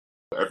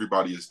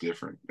Everybody is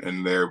different.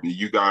 And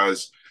you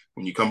guys,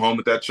 when you come home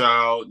with that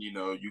child, you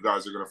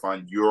guys are going to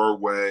find your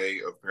way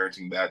of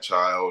parenting that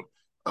child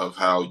of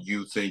how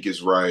you think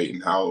is right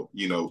and how,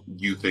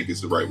 you think is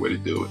the right way to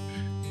do it.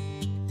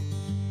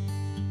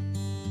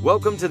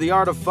 Welcome to The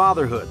Art of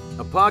Fatherhood,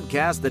 a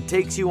podcast that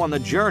takes you on the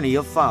journey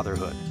of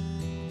fatherhood.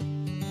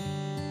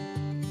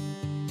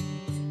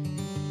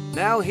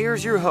 Now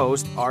here's your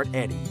host, Art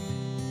Eddy.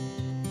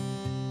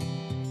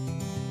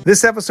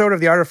 This episode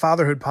of the Art of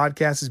Fatherhood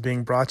podcast is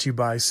being brought to you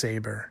by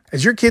Sabre.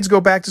 As your kids go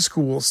back to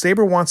school,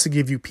 Sabre wants to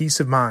give you peace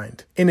of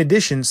mind. In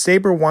addition,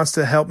 Sabre wants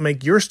to help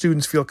make your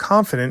students feel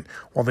confident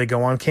while they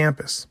go on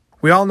campus.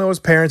 We all know as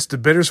parents the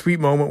bittersweet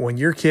moment when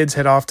your kids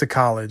head off to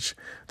college.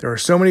 There are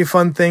so many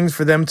fun things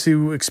for them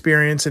to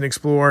experience and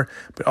explore,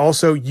 but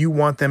also you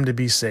want them to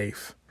be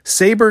safe.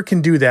 Sabre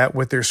can do that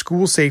with their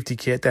school safety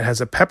kit that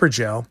has a pepper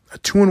gel, a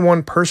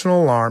 2-in-1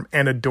 personal alarm,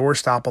 and a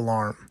doorstop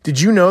alarm.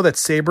 Did you know that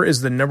Sabre is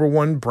the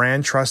 #1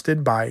 brand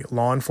trusted by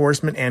law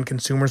enforcement and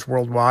consumers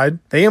worldwide?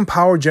 They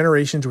empower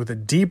generations with a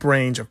deep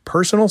range of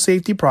personal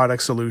safety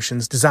product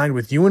solutions designed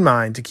with you in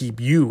mind to keep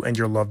you and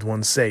your loved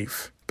ones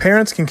safe.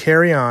 Parents can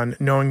carry on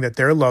knowing that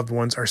their loved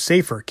ones are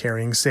safer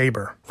carrying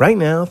Sabre. Right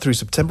now, through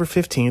September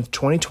 15th,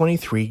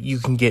 2023, you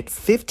can get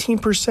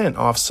 15%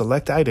 off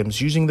select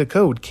items using the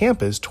code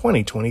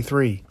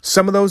CAMPUS2023.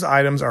 Some of those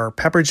items are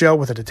pepper gel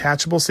with a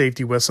detachable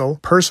safety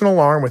whistle, personal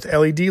alarm with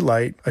LED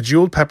light, a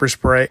jeweled pepper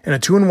spray, and a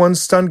 2-in-1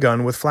 stun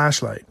gun with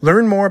flashlight.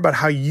 Learn more about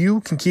how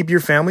you can keep your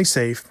family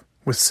safe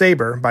with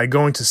Sabre by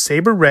going to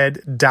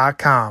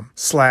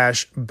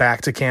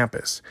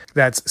sabered.com/back-to-campus.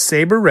 That's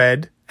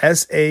SaberRed,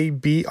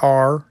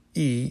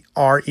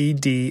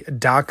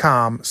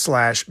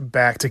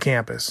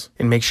 SaberRed.com/back-to-campus.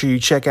 And make sure you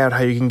check out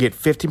how you can get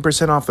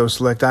 15% off those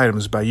select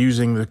items by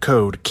using the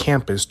code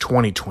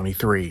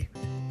CAMPUS2023.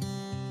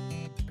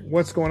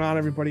 What's going on,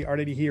 everybody? Art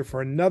Eddy here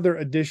for another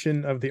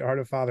edition of the Art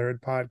of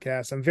Fatherhood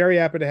podcast. I'm very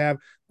happy to have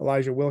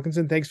Elijah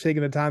Wilkinson. Thanks for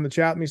taking the time to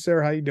chat with me,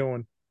 sir. How you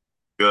doing?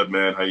 Good,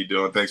 man. How you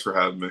doing? Thanks for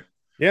having me.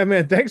 Yeah,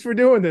 man, thanks for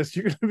doing this.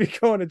 You're going to be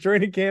going to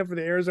training camp for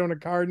the Arizona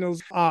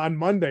Cardinals on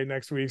Monday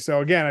next week. So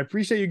again, I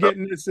appreciate you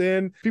getting this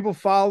in. People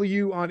follow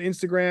you on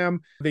Instagram.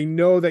 They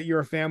know that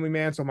you're a family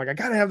man. So I'm like, I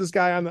got to have this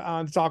guy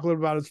on to talk a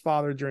little about his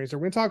father journey. So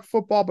we're going to talk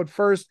football, but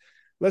first,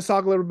 let's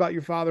talk a little about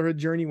your fatherhood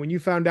journey. When you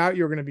found out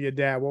you were going to be a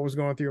dad, what was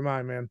going through your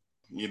mind, man?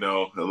 A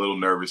little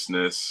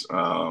nervousness,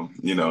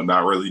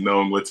 not really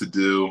knowing what to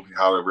do,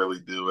 how to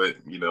really do it.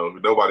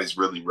 Nobody's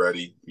really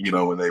ready,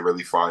 when they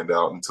really find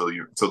out until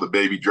the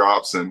baby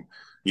drops and,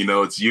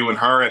 it's you and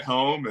her at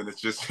home and it's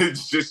just you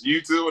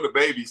two and the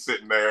baby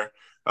sitting there.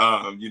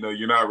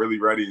 You're not really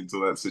ready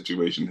until that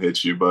situation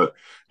hits you, but,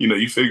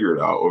 you figure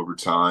it out over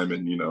time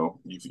and, you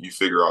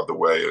figure out the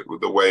way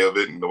of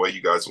it and the way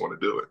you guys want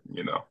to do it,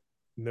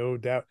 No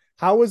doubt.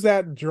 How was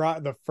that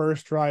the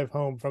first drive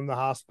home from the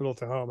hospital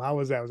to home? How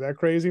was that? Was that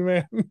crazy,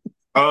 man?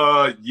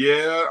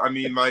 Yeah. I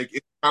mean, like,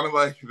 it's kind of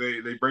like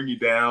they bring you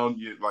down,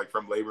 like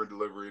from labor and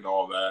delivery and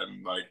all that.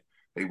 And like,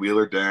 they wheel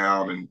her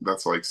down and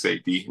that's like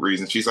safety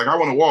reasons. She's like, I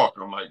want to walk.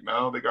 I'm like,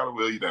 no, they got to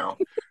wheel you down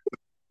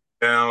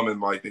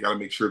and like, they got to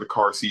make sure the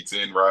car seat's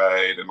in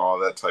right and all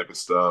that type of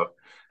stuff.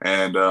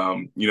 And,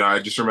 I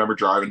just remember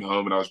driving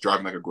home and I was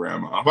driving like a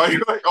grandma,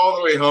 like all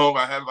the way home.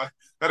 I had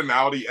an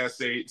Audi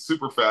S8,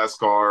 super fast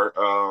car.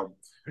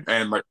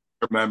 And like,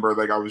 I remember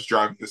like I was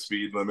driving the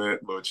speed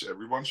limit, which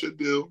everyone should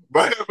do,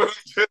 but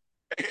just,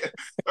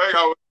 like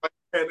I was like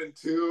 10 and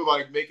 2,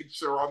 like making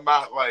sure I'm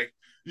not like,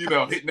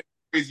 hitting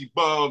crazy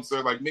bumps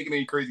or like making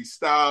any crazy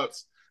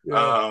stops.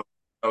 Yeah.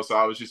 So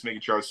I was just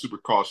making sure I was super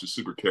cautious,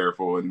 super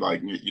careful, and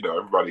like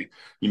everybody,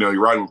 you're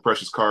riding with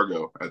precious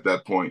cargo at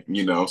that point,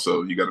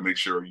 so you got to make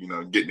sure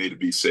getting A to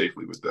B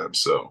safely with them.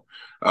 So,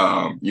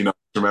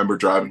 remember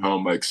driving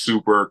home like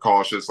super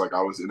cautious, like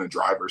I was in a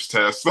driver's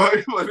test,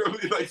 like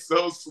literally like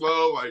so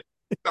slow, like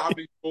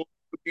stopping,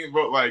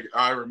 but like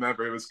I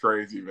remember it was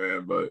crazy,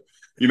 man. But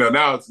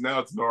now it's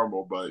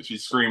normal. But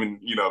she's screaming,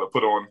 to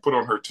put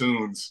on her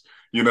tunes,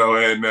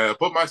 and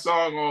put my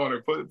song on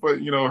or put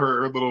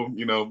her little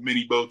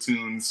mini Bo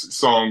Tunes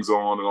songs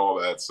on and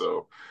all that.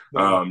 So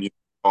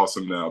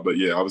awesome now. But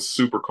yeah, I was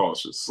super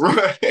cautious.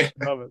 Love it.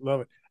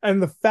 And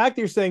the fact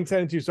that you're saying 10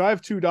 and 2, so I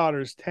have two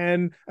daughters,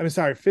 15,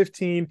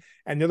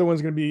 and the other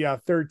one's going to be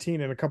 13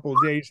 in a couple of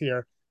days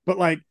here. But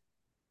like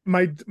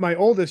my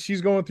oldest,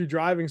 she's going through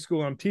driving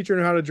school. And I'm teaching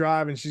her how to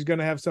drive, and she's going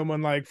to have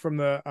someone like from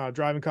the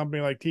driving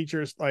company, like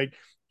teachers, like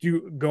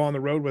do go on the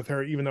road with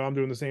her, even though I'm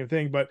doing the same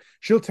thing. But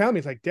she'll tell me,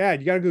 it's like,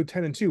 Dad, you got to go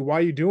 10 and 2. Why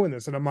are you doing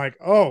this? And I'm like,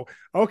 oh,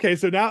 okay.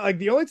 So now, like,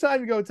 the only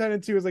time you go 10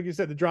 and 2 is, like you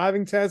said, the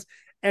driving test.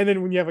 And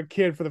then when you have a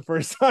kid for the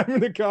first time in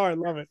the car. I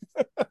love it.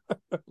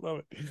 Love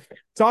it.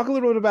 Talk a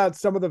little bit about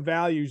some of the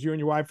values you and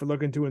your wife are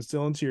looking to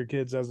instill into your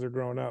kids as they're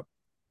growing up.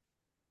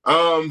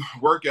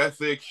 Work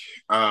ethic,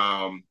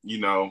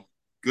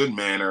 good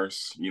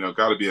manners,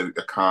 got to be a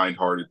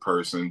kind-hearted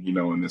person,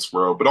 in this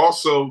world, but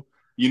also,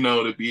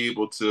 to be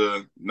able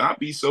to not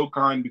be so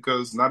kind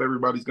because not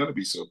everybody's going to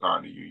be so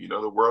kind to you.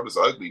 The world is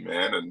ugly,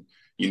 man. And,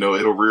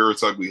 it'll rear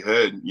its ugly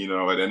head,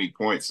 at any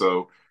point.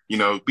 So,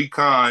 be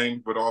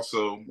kind, but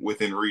also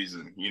within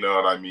reason, you know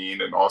what I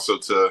mean? And also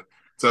to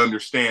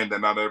understand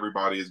that not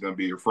everybody is going to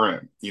be your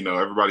friend.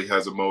 Everybody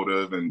has a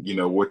motive and,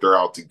 what they're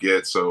out to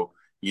get. So,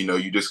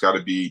 you just got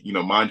to be,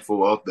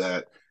 mindful of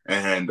that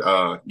and,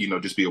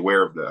 just be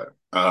aware of that.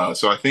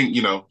 So I think,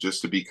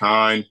 just to be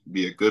kind,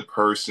 be a good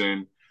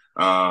person,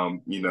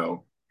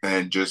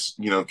 and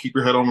just, keep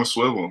your head on a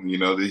swivel.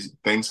 These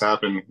things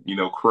happen,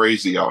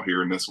 crazy out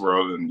here in this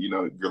world and,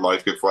 your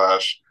life could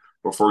flash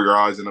before your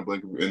eyes in the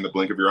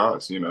blink of your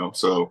eyes,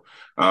 So,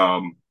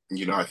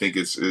 I think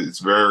it's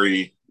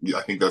very,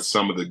 I think that's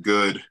some of the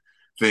good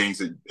things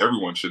that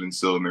everyone should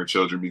instill in their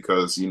children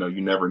because, you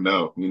never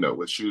know,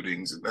 with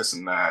shootings and this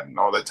and that and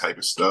all that type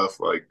of stuff.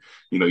 Like,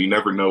 you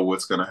never know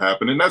what's going to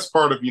happen. And that's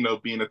part of,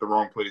 being at the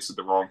wrong place at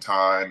the wrong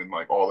time and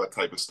like all that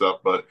type of stuff.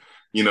 But,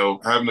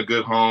 having a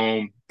good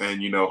home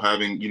and,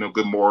 having,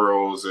 good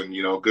morals and,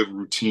 good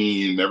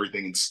routine and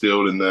everything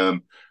instilled in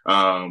them,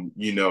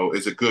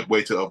 is a good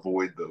way to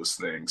avoid those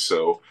things.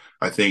 So,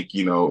 I think,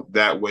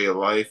 that way of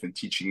life and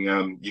teaching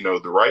them,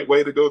 the right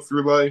way to go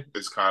through life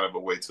is kind of a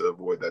way to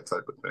avoid that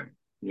type of thing.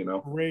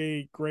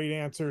 Great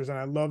answers. And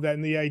I love that.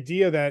 And the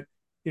idea that,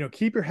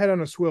 keep your head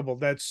on a swivel.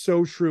 That's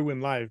so true in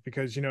life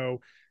because,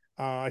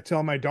 I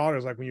tell my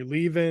daughters, like when you're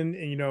leaving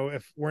and,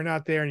 if we're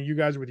not there and you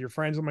guys are with your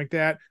friends and like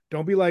that,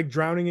 don't be like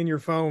drowning in your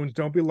phones.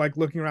 Don't be like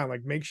looking around,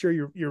 like make sure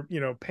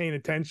you're, paying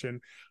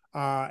attention.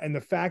 And the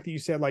fact that you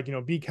said like,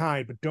 be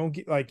kind, but don't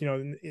get like,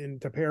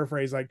 to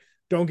paraphrase, like,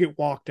 don't get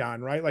walked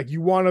on, right? Like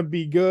you want to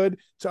be good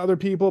to other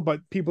people, but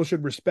people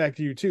should respect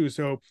you too.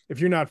 So if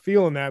you're not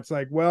feeling that, it's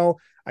like, well,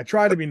 I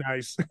try to be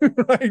nice,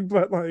 right?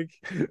 But like,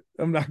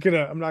 I'm not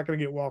gonna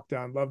get walked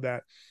on. Love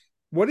that.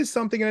 What is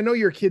something, and I know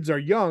your kids are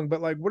young,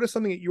 but like, what is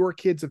something that your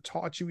kids have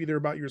taught you either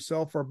about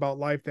yourself or about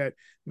life that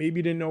maybe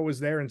you didn't know was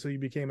there until you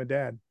became a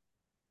dad?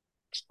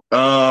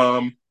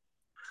 Um,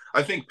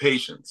 I think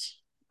patience.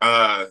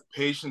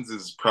 Patience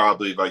is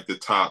probably like the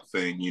top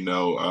thing,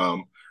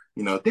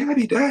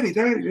 daddy, daddy,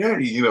 daddy,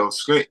 daddy,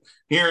 scream,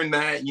 hearing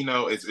that,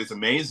 it's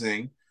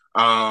amazing.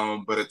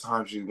 But at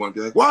times you want to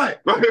be like,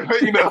 what? Like,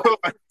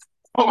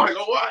 oh my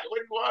God, what? What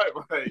do you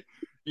want? Like,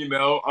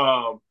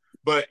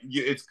 but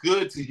it's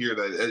good to hear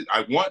that.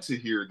 I want to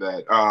hear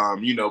that.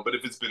 But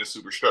if it's been a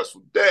super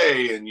stressful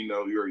day and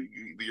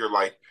you're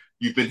like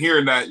you've been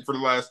hearing that for the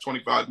last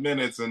 25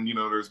 minutes and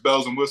there's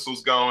bells and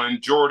whistles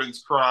going,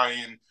 Jordan's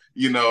crying,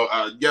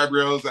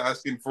 Gabrielle's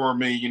asking for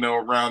me,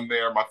 around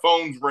there. My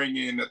phone's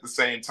ringing at the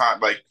same time.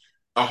 Like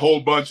a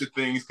whole bunch of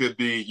things could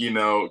be,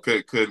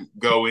 could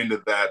go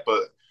into that.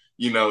 But,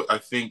 I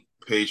think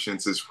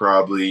patience is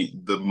probably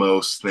the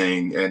most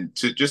thing. And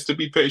to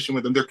be patient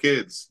with them. They're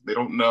kids. They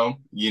don't know,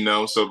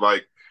 so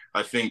like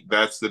I think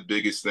that's the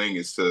biggest thing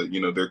is to,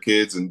 they're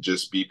kids and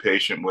just be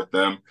patient with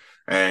them.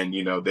 And,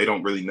 they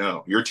don't really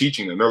know. You're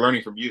teaching them, they're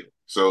learning from you.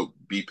 So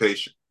be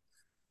patient.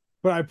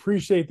 But I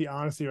appreciate the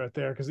honesty right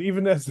there because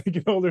even as they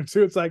get older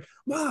too, it's like,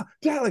 Ma,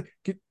 Dad, like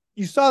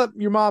you saw that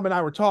your mom and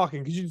I were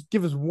talking. Could you just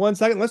give us 1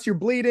 second, unless you're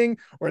bleeding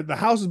or the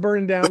house is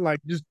burning down? Like,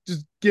 just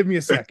give me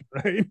a second,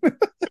 right?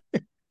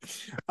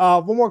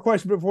 One more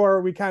question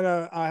before we kind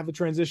of have a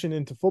transition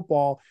into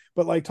football.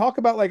 But like, talk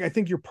about like, I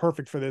think you're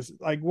perfect for this.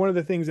 Like, one of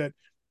the things that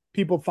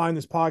people find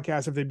this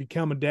podcast if they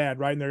become a dad,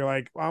 right? And they're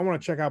like, well, I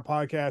want to check out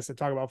podcasts that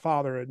talk about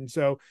fatherhood. And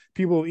so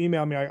people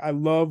email me. I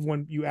love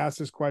when you ask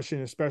this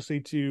question,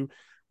 especially to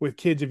with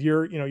kids of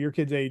your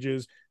kids'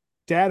 ages.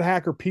 Dad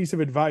hack or piece of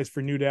advice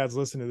for new dads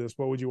listening to this,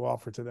 what would you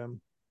offer to them?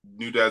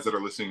 New dads that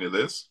are listening to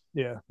this,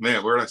 Yeah,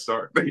 man, where did I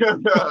start?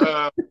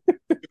 I,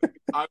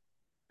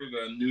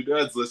 the new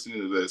dads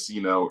listening to this,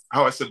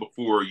 how I said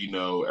before,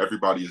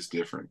 everybody is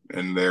different,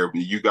 and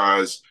you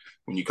guys,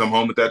 when you come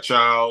home with that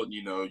child,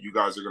 you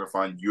guys are gonna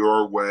find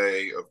your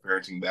way of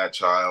parenting that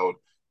child,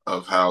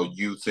 of how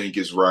you think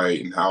is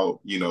right and how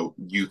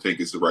you think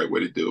is the right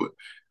way to do it.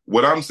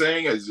 What I'm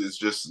saying is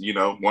just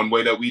one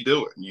way that we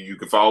do it. You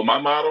can follow my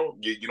model.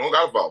 You don't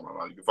got to follow my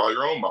model. You can follow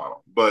your own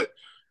model, but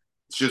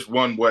it's just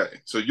one way.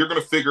 So you're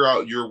going to figure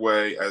out your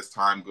way as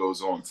time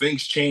goes on.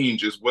 Things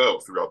change as well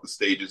throughout the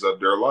stages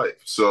of their life.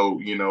 So,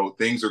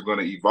 things are going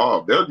to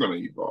evolve. They're going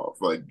to evolve.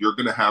 Like you're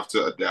going to have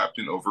to adapt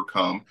and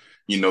overcome,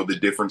 the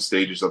different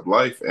stages of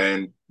life.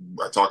 And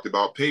I talked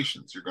about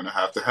patience. You're going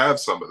to have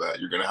some of that.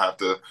 You're going to have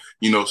to,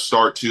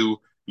 start to,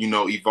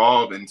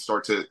 evolve and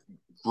start to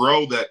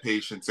grow that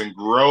patience and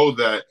grow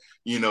that,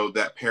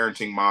 that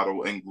parenting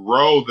model and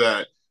grow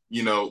that,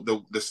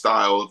 the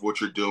style of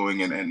what you're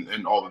doing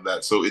and all of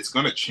that. So it's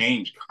going to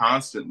change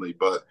constantly,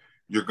 but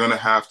you're going to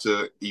have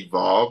to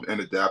evolve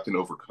and adapt and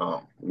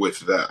overcome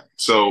with that.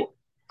 So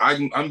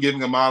I'm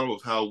giving a model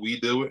of how we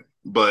do it,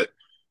 but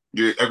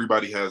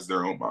everybody has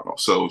their own model.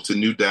 So to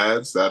new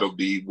dads, that'll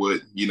be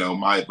what,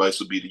 my advice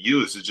would be to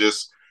you is to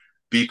just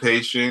be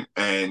patient.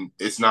 And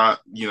it's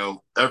not,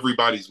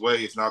 everybody's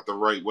way. It's not the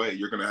right way.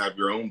 You're going to have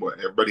your own way.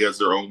 Everybody has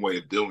their own way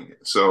of doing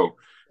it. So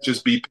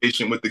just be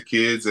patient with the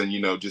kids and,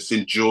 just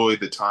enjoy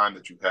the time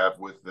that you have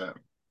with them.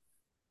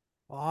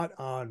 Spot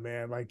on,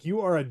 man. Like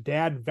you are a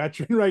dad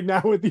veteran right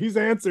now with these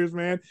answers,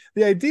 man.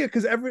 The idea,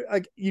 because every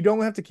like you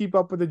don't have to keep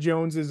up with the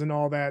Joneses and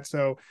all that.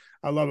 So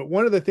I love it.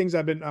 One of the things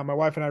I've been, my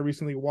wife and I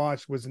recently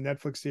watched was the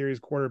Netflix series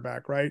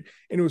Quarterback, right?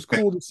 And it was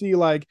cool to see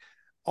like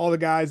all the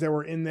guys that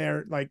were in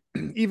there, like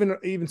even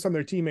some of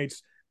their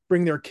teammates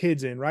bring their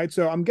kids in, right?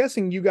 So I'm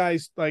guessing you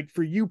guys, like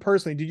for you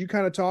personally, did you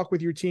kind of talk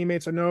with your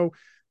teammates? I know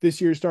this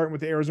year starting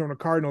with the Arizona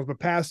Cardinals, but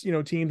past,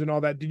 teams and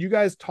all that. Did you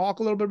guys talk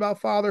a little bit about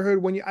fatherhood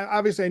when you,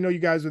 obviously I know you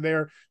guys are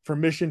there for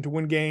mission to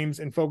win games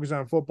and focus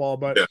on football,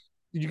 but Yeah.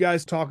 did you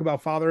guys talk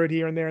about fatherhood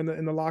here and there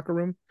in the locker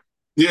room?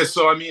 Yeah,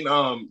 so I mean,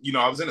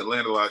 I was in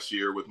Atlanta last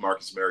year with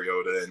Marcus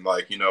Mariota, and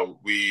like,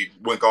 we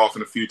went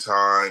golfing a few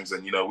times,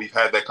 and we've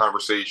had that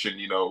conversation.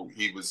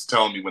 He was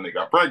telling me when they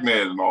got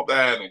pregnant and all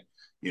that, and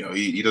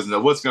he doesn't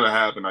know what's gonna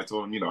happen. I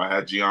told him, I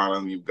had Gianna,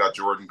 and you've got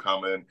Jordan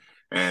coming,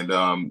 and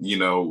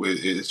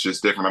it's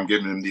just different. I'm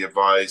giving him the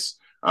advice,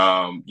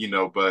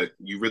 but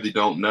you really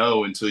don't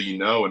know until you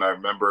know. And I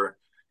remember,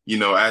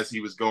 as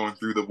he was going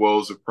through the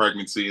woes of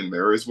pregnancy, and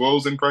there is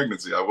woes in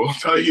pregnancy, I will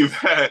tell you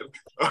that.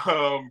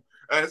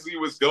 As he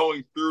was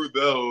going through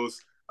those,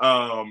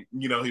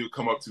 he would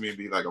come up to me and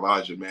be like,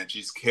 Elijah, man,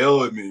 she's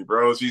killing me,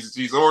 bro.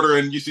 She's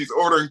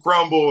ordering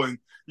crumble, and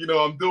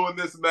I'm doing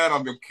this and that.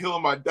 I'm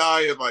killing my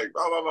diet, like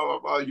blah blah blah blah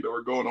blah.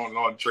 We're going on and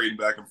on, trading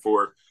back and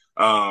forth.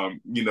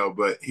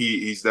 But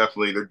he's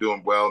definitely, they're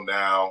doing well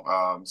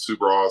now.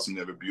 Super awesome. They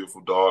have a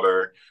beautiful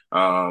daughter.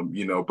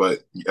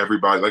 But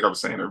everybody, like I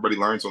was saying, everybody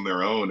learns on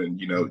their own, and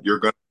you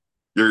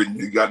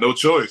got no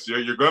choice.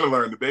 You're gonna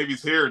learn. The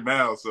baby's here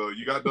now, so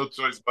you got no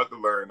choice but to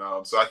learn.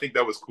 So I think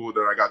that was cool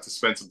that I got to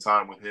spend some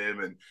time with him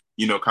and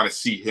kind of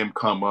see him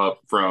come up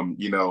from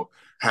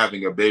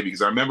having a baby.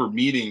 Because I remember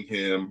meeting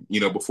him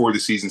before the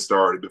season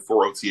started,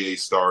 before OTA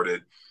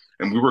started,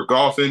 and we were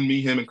golfing,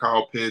 me, him, and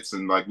Kyle Pitts,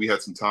 and like we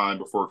had some time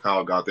before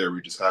Kyle got there. We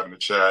were just having a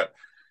chat,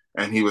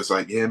 and he was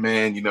like, "Yeah,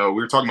 man, we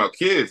were talking about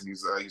kids." And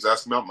he's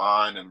asking about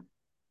mine, and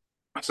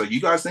so you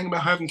guys think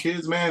about having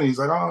kids, man? And he's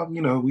like, oh,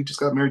 we just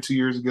got married 2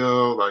 years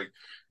ago. Like,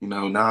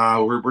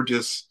 nah, we're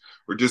just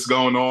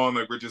going on.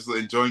 Like, we're just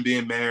enjoying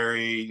being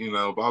married,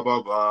 blah,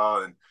 blah,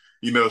 blah.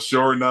 And,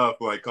 sure enough,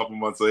 like a couple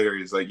months later,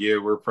 he's like, yeah,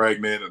 we're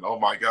pregnant. And oh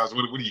my gosh,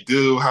 what do you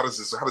do? How does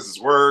this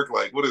work?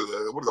 Like, what are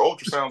the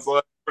ultrasounds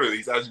like?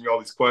 He's asking me all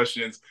these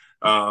questions.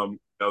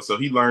 So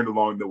he learned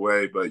along the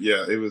way, but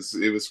yeah, it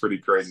was pretty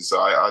crazy. So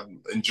I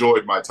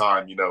enjoyed my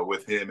time,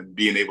 with him and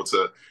being able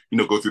to,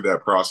 go through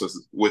that process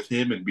with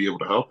him and be able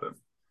to help him.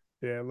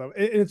 Yeah, I love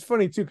it. And it's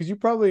funny too, because you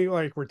probably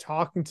like were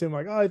talking to him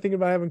like, oh, I think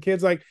about having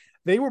kids. Like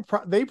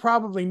they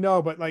probably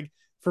know, but like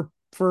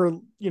for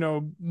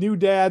new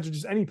dads or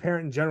just any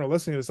parent in general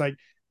listening to this, like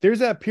there's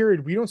that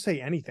period we don't say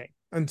anything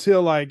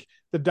until like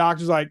the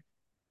doctor's like,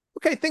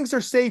 okay, things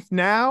are safe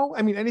now.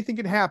 I mean, anything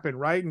can happen,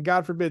 right? And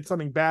God forbid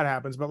something bad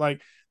happens. But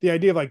like the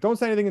idea of like, don't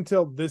say anything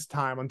until this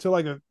time, until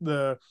like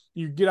the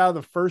you get out of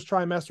the first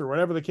trimester or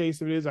whatever the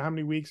case it is, or how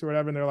many weeks or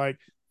whatever. And they're like,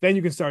 then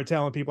you can start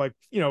telling people like,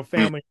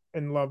 family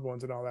and loved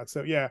ones and all that.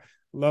 So yeah,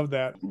 love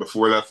that.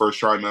 Before that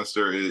first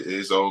trimester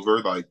is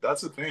over, like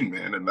that's a thing,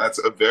 man, and that's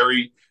a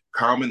very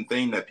common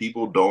thing that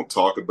people don't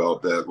talk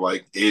about. That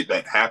like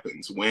that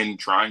happens when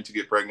trying to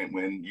get pregnant,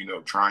 when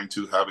trying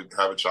to have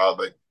a child,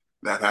 like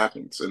that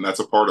happens, and that's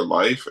a part of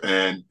life.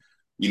 And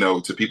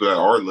to people that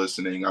are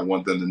listening, I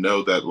want them to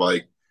know that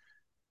like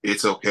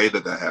it's okay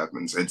that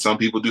happens. And some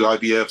people do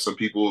IVF, some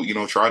people,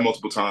 try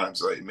multiple times.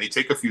 Like, it may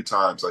take a few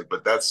times, like,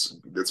 but that's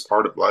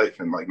part of life.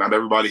 And like, not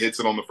everybody hits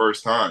it on the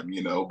first time,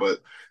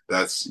 but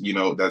that's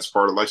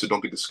part of life. So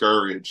don't get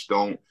discouraged.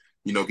 Don't,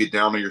 get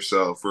down on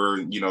yourself,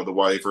 or, the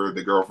wife or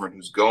the girlfriend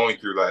who's going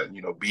through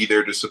that, be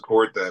there to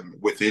support them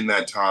within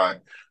that time.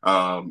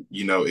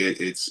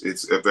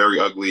 It's a very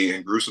ugly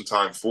and gruesome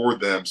time for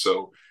them.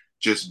 So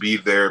just be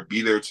there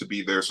to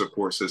be their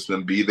support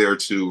system, be there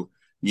to,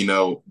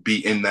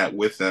 be in that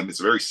with them. It's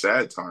a very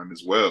sad time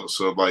as well.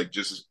 So like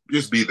just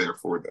be there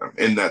for them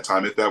in that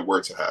time if that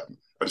were to happen.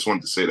 I just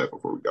wanted to say that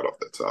before we got off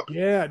that topic.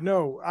 Yeah,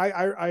 no,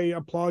 I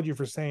applaud you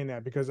for saying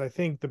that, because I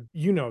think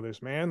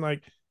this, man,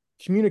 like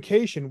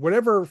communication,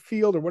 whatever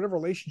field or whatever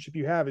relationship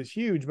you have is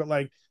huge, but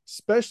like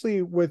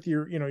especially with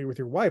your, with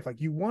your wife,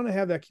 like you want to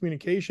have that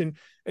communication,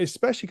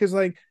 especially because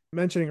like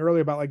mentioning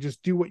earlier about like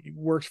just do what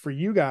works for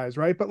you guys,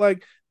 right? But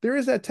like there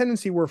is that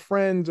tendency where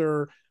friends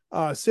or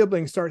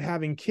siblings start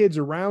having kids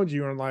around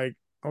you and like,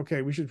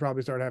 okay, we should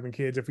probably start having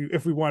kids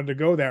if we wanted to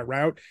go that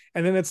route.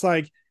 And then it's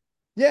like,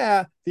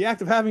 yeah, the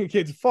act of having a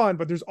kid's fun,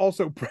 but there's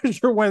also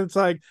pressure when it's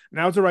like,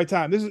 now's the right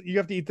time. This is, you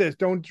have to eat this,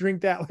 don't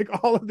drink that, like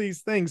all of these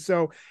things.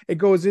 So it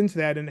goes into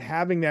that, and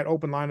having that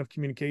open line of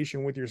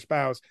communication with your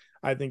spouse,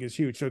 I think is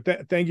huge. So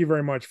thank you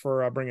very much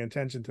for bringing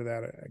attention to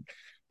that.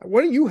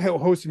 Why don't you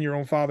hosting your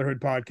own fatherhood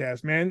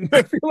podcast, man?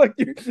 I feel like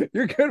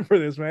you're good for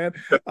this, man.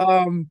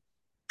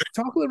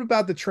 Talk a little bit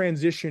about the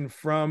transition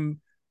from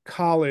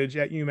college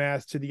at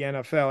UMass to the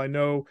NFL. I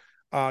know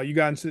You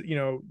got into,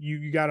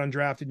 you got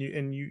undrafted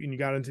and you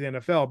got into the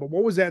NFL. But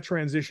what was that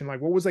transition like?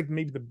 What was like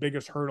maybe the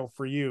biggest hurdle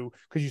for you?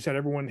 Because you said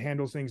everyone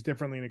handles things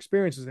differently and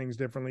experiences things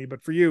differently.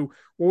 But for you,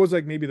 what was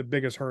like maybe the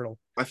biggest hurdle?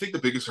 I think the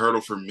biggest hurdle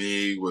for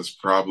me was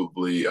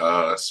probably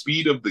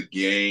speed of the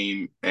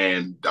game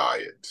and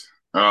diet.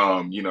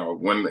 When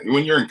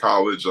you're in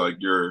college, like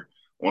you're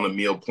on a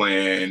meal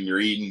plan, you're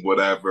eating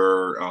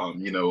whatever.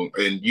 And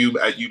you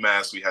at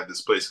UMass we had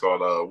this place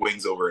called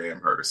Wings Over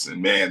Amherst,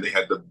 and man, they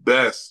had the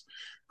best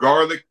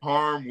garlic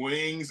parm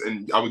wings,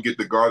 and I would get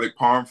the garlic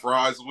parm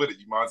fries with it.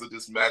 You might as well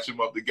just match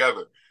them up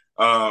together.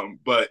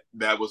 But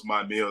that was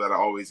my meal that I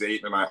always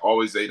ate, and I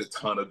always ate a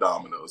ton of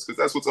Domino's because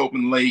that's what's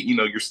open late.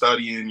 You're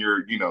studying,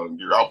 you're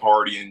out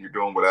partying, you're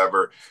doing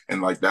whatever,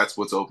 and like that's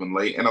what's open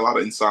late, and a lot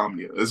of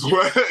insomnia as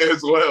well,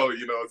 as well.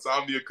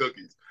 Insomnia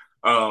cookies.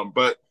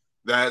 But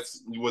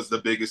that's was the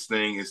biggest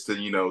thing is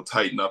to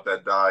tighten up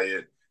that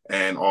diet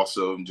and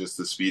also just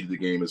the speed of the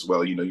game as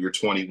well. You're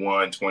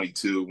 21,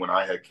 22 when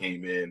I had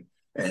came in.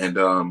 And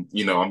I'm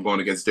going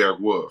against Derek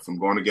Wolf. I'm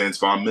going against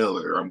Von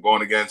Miller. I'm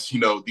going against,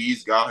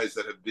 these guys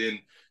that have been,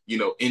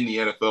 in the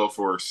NFL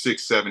for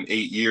 6, 7,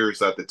 8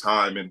 years at the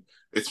time. And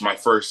it's my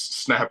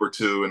first snap or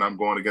two, and I'm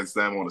going against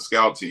them on a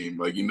scout team.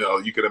 Like,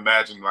 you could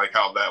imagine like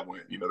how that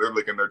went. They're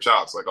licking their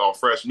chops like all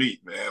fresh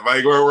meat, man.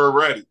 Like we're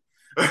ready.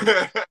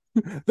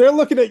 They're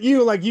looking at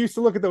you like you used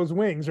to look at those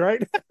wings,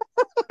 right?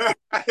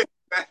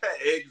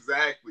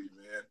 Exactly,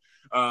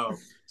 man.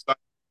 So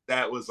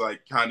that was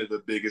like kind of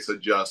the biggest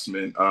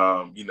adjustment,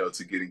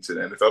 to getting to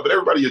the NFL. But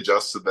everybody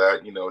adjusts to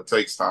that. It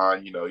takes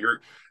time.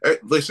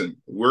 Listen,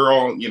 we're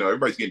all,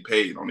 everybody's getting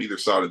paid on either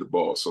side of the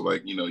ball. So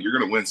like, you're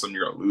going to win some,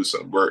 you're going to lose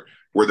some.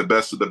 We're the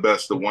best of the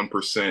best, the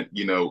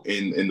 1%,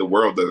 in the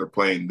world that are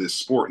playing this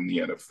sport in the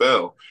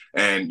NFL.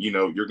 And,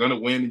 you're going to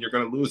win and you're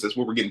going to lose. That's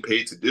what we're getting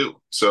paid to do.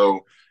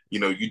 So,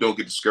 you don't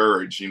get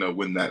discouraged,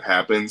 when that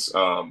happens.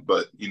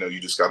 But, you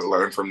just got to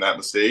learn from that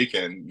mistake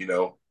and,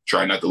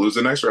 try not to lose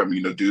the next round,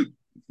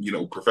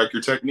 perfect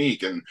your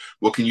technique and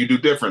what can you do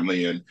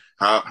differently and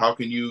how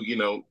can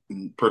you,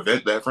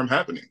 prevent that from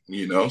happening,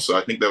 So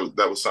I think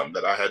that was something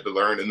that I had to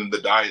learn. And then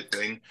the diet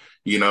thing,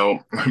 I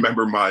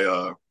remember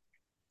my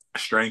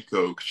strength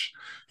coach,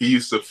 he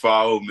used to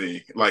follow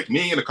me, like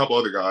me and a couple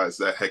other guys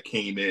that had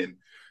came in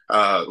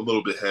a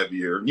little bit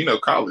heavier,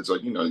 college,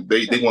 like,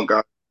 they want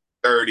guys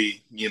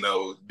 30,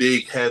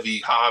 big, heavy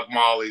hog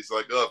mollies,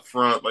 like up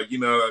front, like, you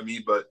know what I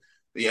mean? But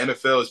the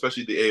NFL,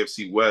 especially the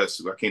AFC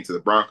West, I came to the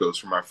Broncos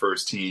for my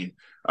first team.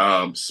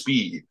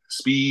 Speed,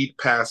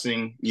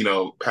 passing,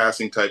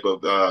 passing type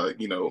of,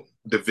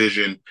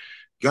 division. You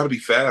got to be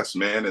fast,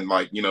 man. And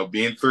like,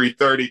 being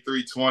 330,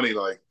 320,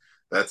 like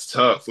that's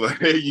tough. Like,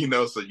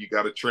 so you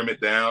got to trim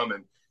it down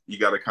and you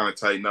got to kind of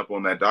tighten up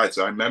on that diet.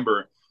 So I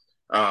remember,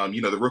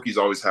 the rookies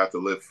always have to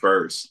lift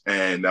first,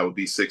 and that would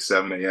be 6,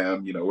 7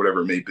 a.m.,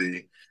 whatever it may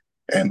be.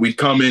 And we'd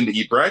come in to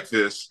eat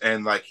breakfast,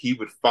 and like he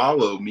would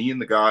follow me and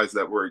the guys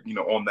that were,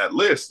 on that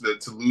list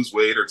to lose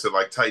weight or to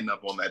like tighten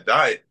up on that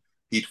diet.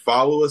 He'd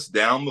follow us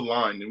down the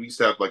line, and we used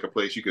to have like a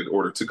place you could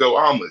order to go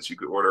omelets, you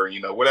could order,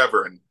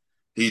 whatever. And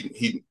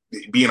he'd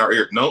be in our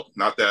ear, nope,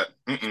 not that.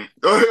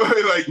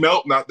 Like,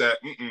 nope, not that.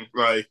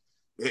 Like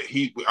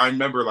I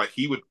remember like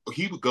he would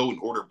go and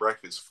order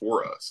breakfast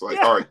for us. Like,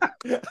 all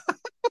right,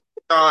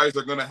 guys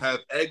are gonna have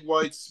egg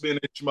whites,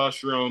 spinach,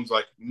 mushrooms,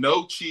 like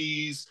no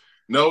cheese,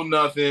 no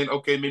nothing.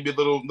 Okay, maybe a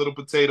little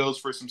potatoes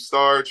for some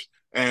starch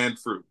and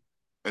fruit,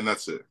 and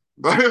that's it.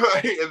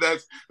 And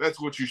that's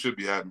what you should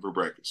be having for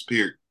breakfast.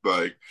 Period.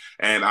 Like,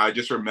 and I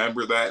just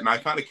remember that, and I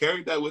kind of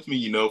carried that with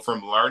me,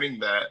 from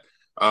learning that,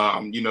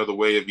 the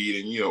way of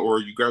eating, or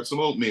you grab some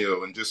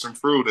oatmeal and just some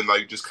fruit, and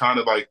like just kind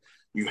of like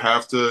you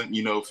have to,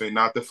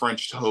 not the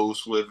French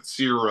toast with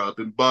syrup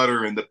and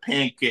butter and the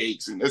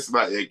pancakes. And it's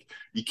like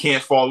you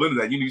can't fall into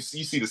that. You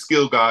see the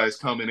skill guys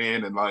coming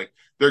in and like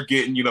they're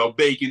getting,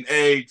 bacon,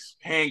 eggs,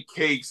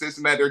 pancakes, this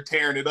and that. They're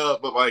tearing it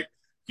up. But like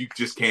you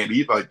just can't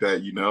eat like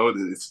that,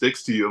 It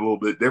sticks to you a little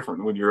bit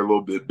different when you're a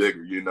little bit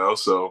bigger,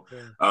 So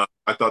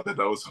I thought that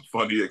was a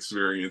funny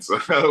experience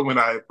when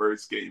I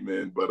first came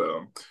in. But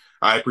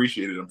I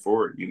appreciated him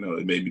for it.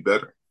 It made me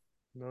better.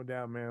 No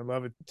doubt, man. I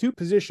love it. Two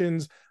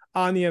positions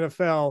on the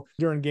NFL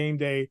during game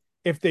day.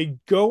 If they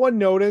go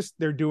unnoticed,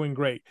 they're doing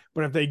great.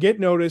 But if they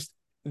get noticed,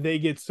 they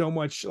get so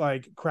much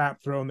like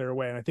crap thrown their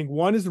way. And I think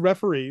one is the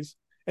referees,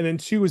 and then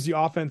two is the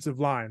offensive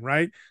line,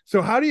 right?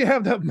 So how do you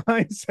have that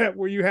mindset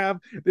where you have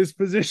this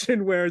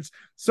position where it's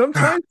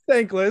sometimes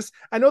thankless?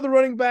 I know the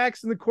running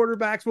backs and the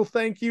quarterbacks will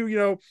thank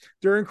you,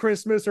 during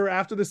Christmas or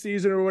after the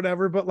season or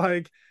whatever, but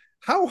like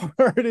how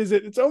hard is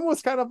it? It's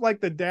almost kind of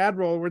like the dad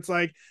role where it's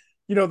like,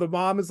 the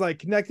mom is like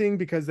connecting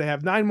because they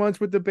have 9 months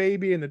with the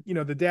baby and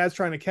the dad's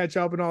trying to catch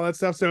up and all that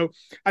stuff. So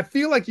I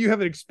feel like you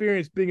have an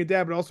experience being a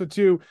dad, but also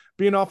too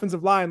being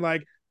offensive line.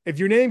 Like if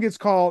your name gets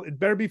called, it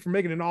better be for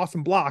making an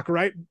awesome block,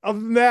 right? Other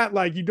than that,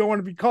 like you don't want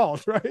to be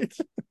called, right?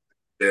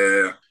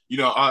 Yeah.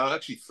 I'll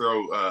actually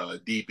throw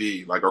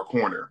DB, like our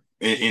corner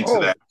into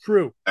that.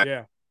 True.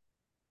 Yeah.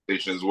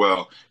 conversation as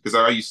well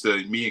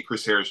because me and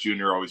Chris Harris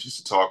Jr. always used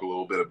to talk a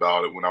little bit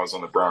about it when I was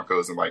on the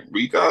Broncos, and like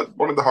we got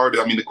one of the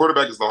hardest. I mean, the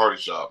quarterback is the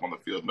hardest job on the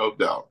field, no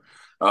doubt.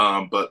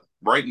 But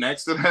right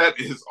next to that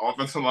is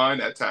offensive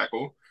line at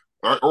tackle,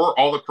 or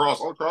all across.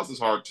 All across is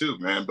hard too,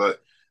 man.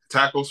 But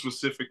tackle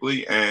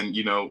specifically, and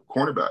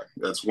cornerback.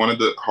 That's one of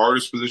the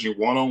hardest positions,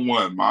 one on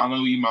one, mano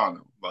y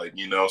mano. Like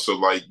so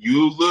like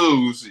you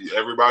lose,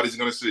 everybody's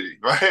gonna see,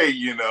 right?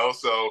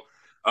 So.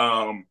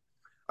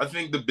 I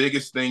think the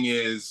biggest thing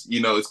is,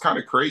 it's kind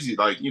of crazy.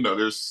 Like,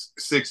 there's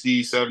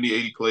 60, 70,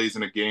 80 plays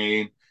in a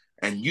game,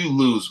 and you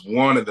lose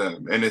one of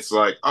them. And it's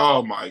like,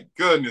 oh my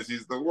goodness,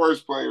 he's the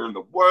worst player in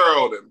the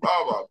world, and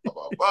blah, blah, blah,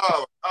 blah,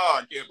 blah.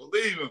 Oh, I can't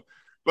believe him.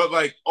 But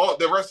like all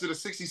the rest of the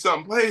 60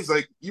 something plays,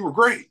 like you were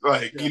great.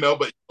 Like, but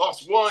you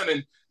lost one,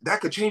 and that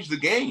could change the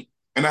game.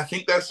 And I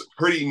think that's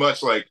pretty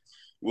much like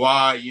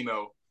why,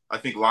 I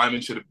think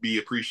linemen should be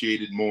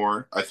appreciated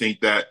more. I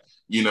think that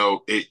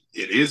it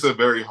is a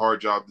very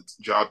hard job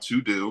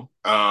to do,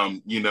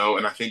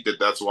 and I think that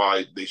that's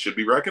why they should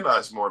be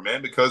recognized more,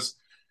 man, because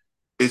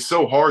it's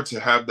so hard to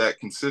have that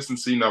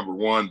consistency, number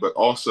one, but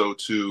also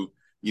to,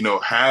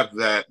 have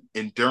that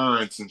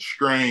endurance and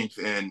strength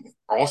and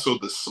also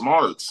the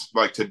smarts,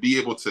 like to be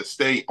able to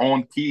stay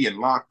on key and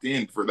locked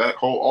in for that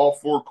all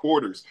 4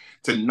 quarters,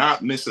 to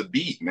not miss a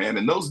beat, man.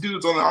 And those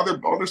dudes on the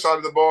other side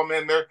of the ball,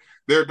 man,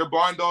 they're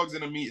blind dogs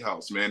in a meat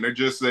house, man. They're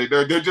just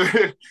they're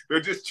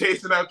just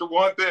chasing after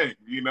one thing,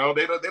 They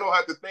don't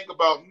have to think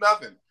about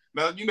nothing.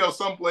 Now,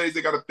 some plays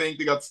they got to think,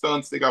 they got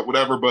stunts, they got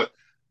whatever, but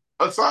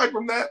aside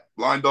from that,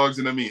 blind dogs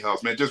in the meat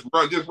house, man. Just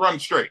run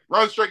straight,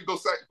 and go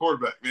sack the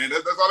quarterback, man.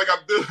 That's all they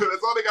got to do.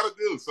 That's all they got to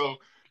do. So,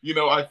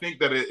 I think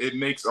that it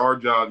makes our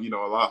job, a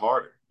lot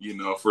harder,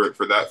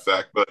 for that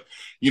fact. But,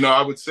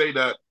 I would say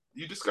that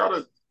you just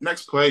gotta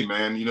next play,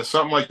 man.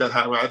 Something like that.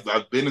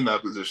 I've been in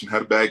that position,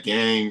 had a bad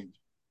game,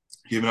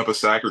 giving up a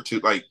sack or two.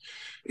 Like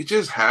it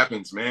just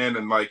happens, man.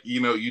 And like,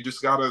 you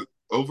just gotta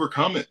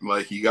overcome it.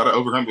 Like you gotta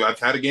overcome it. I've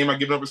had a game I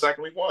given up a sack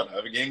and we won. I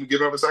have a game we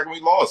given up a sack and we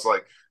lost.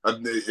 Like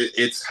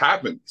it's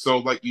happened. So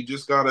like you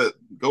just gotta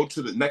go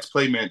to the next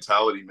play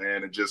mentality,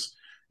 man, and just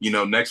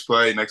next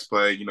play,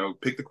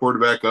 pick the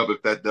quarterback up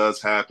if that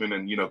does happen,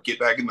 and get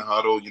back in the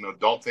huddle.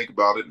 Don't think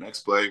about it.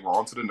 Next play, we're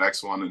on to the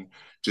next one, and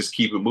just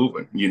keep it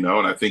moving.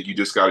 And I think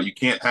you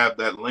can't have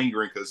that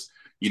lingering because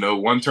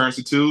one turns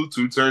to two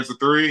turns to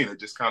three, and it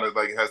just kind of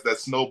like has that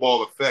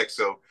snowball effect.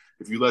 So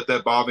if you let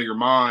that bother your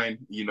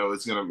mind,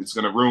 it's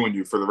gonna ruin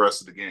you for the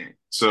rest of the game.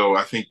 So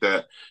I think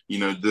that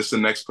this the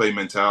next play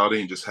mentality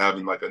and just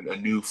having like a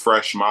new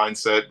fresh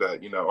mindset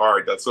that all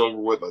right, that's over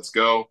with, let's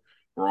go,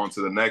 we're on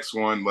to the next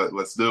one,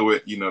 let's do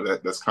it.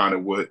 That's kind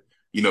of what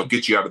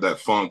get you out of that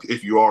funk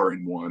if you are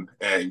in one,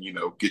 and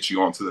get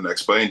you on to the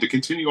next play and to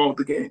continue on with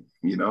the game,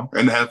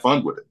 and have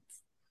fun with it.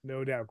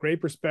 No doubt.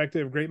 Great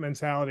perspective, great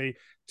mentality.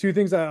 Two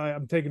things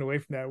I'm taking away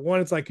from that. One,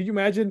 it's like, could you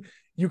imagine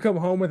you come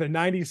home with a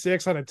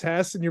 96 on a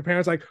test and your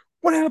parents like,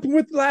 what happened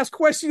with the last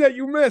question that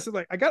you missed? It's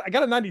like, I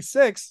got a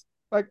 96.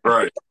 Like,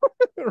 right.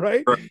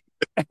 right.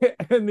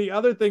 And the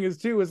other thing is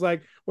too, is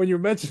like when you're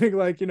mentioning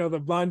like,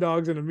 the blind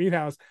dogs in a meat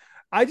house,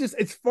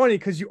 it's funny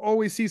because you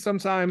always see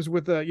sometimes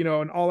with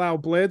an all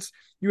out blitz,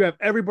 you have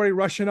everybody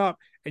rushing up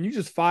and you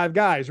just 5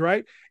 guys,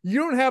 right? You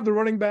don't have the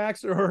running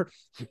backs or,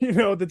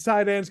 the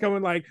tight ends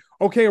coming like,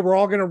 okay, we're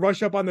all going to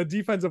rush up on the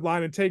defensive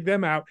line and take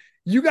them out.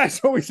 You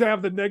guys always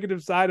have the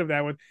negative side of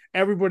that with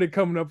everybody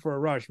coming up for a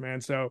rush,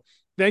 man. So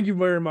thank you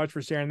very much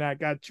for sharing that.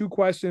 Got 2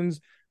 questions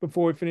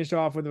before we finish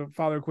off with a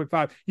Fatherhood Quick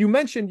 5. You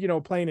mentioned,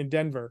 playing in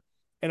Denver,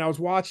 and I was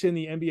watching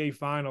the NBA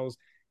Finals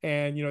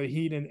and, the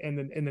Heat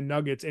and the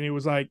Nuggets, and it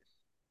was like,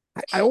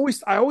 I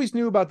always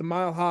knew about the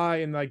mile high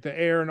and like the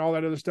air and all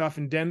that other stuff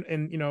and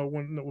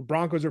when the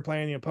Broncos are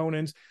playing the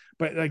opponents,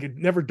 but like it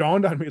never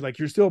dawned on me like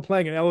you're still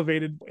playing an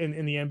elevated in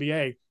the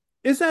NBA.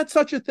 Is that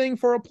such a thing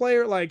for a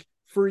player? Like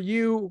for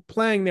you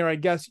playing there, I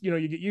guess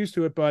you get used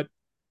to it, but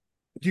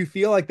do you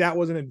feel like that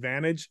was an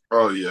advantage?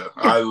 Oh yeah,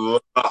 I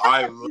love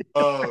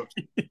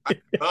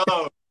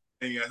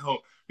being at home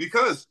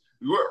because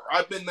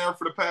I've been there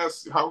for the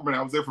past however many.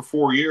 I was there for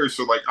 4 years,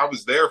 so like I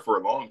was there for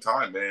a long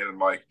time, man. And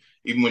like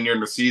even when you're in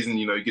the season,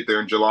 you get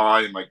there in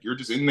July, and like you're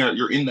just in there,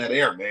 you're in that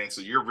air, man.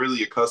 So you're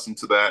really accustomed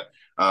to that.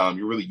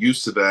 You're really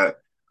used to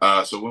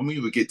that. So when we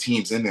would get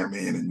teams in there,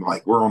 man, and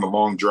like we're on a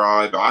long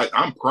drive,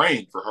 I'm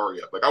praying for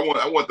hurry up. Like I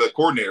want the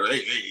coordinator,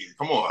 hey,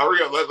 come on,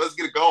 hurry up, let's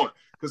get it going.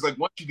 Because like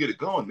once you get it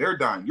going, they're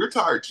dying. You're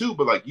tired too,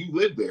 but like you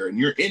live there and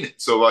you're in it.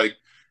 So like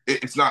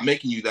it's not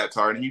making you that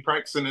tired, and you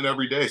practicing it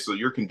every day. So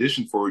you're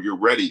conditioned for it. You're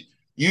ready.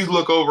 You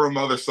look over on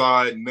the other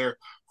side, and they're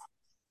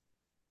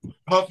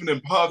puffing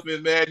and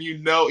puffing, man.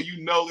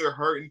 They're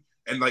hurting,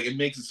 and like it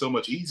makes it so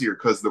much easier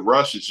because the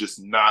rush is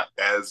just not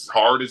as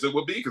hard as it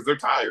would be because they're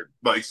tired.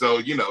 Like so,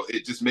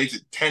 it just makes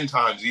it 10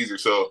 times easier.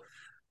 So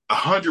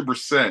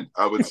 100%,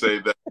 I would say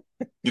that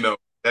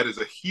that is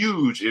a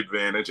huge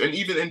advantage, and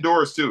even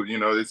indoors too.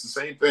 It's the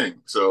same thing.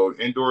 So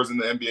indoors in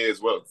the NBA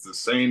as well, it's the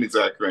same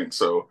exact thing.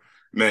 So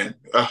man,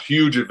 a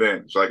huge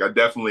advantage. Like I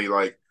definitely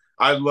like.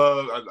 I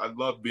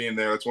love being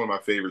there. That's one of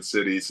my favorite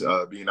cities,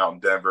 being out in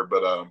Denver.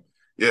 But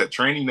yeah,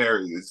 training there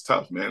is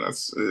tough, man.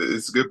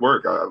 It's good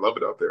work. I love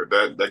it out there.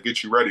 That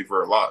gets you ready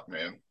for a lot,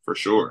 man, for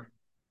sure.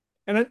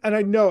 And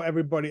I know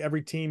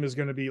every team is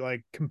going to be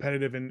like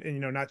competitive and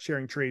not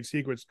sharing trade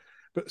secrets.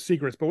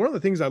 But one of the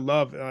things I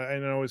love, I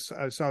know is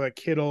I saw that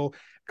Kittle,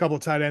 a couple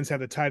of tight ends have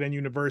the tight end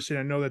university.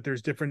 I know that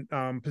there's different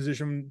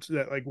positions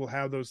that like will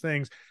have those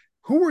things.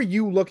 Who were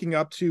you looking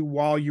up to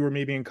while you were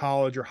maybe in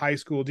college or high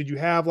school? Did you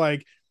have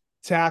like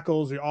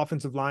tackles or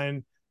offensive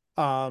line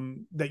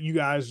that you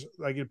guys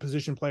like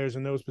position players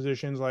in those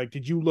positions? Like,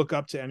 did you look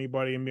up to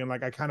anybody and being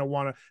like, I kind of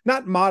want to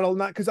not model,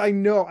 not because I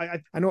know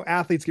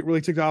athletes get really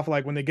ticked off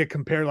like when they get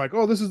compared, like,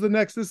 oh, this is the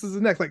next.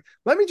 Like,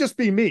 let me just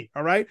be me,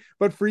 all right.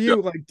 But for Yeah.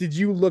 you, like, did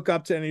you look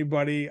up to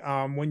anybody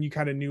when you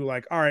kind of knew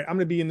like, all right, I'm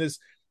gonna be in this,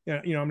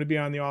 I'm gonna be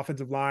on the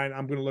offensive line,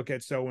 I'm gonna look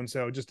at so and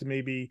so just to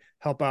maybe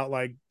help out,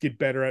 like get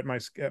better at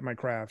my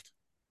craft?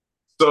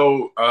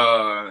 So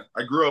I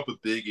grew up a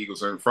big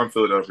Eagles fan. From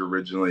Philadelphia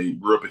originally.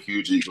 Grew up a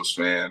huge Eagles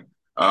fan.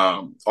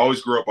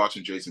 Always grew up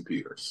watching Jason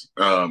Peters.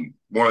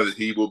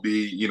 He will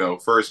be,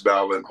 first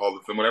ballot Hall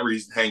of Fame. Whenever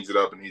he hangs it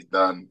up and he's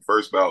done,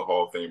 first ballot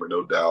Hall of Famer,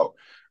 no doubt.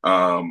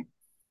 Um,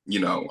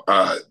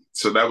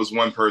 so that was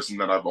one person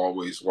that I've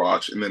always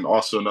watched. And then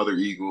also another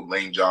Eagle,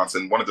 Lane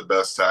Johnson, one of the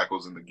best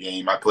tackles in the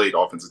game. I played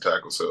offensive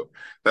tackle, so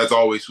that's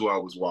always who I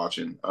was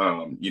watching.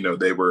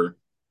 They were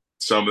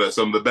some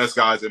of the best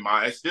guys in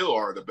my still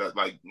are the best.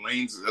 Like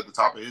Lane's at the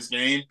top of his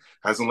game,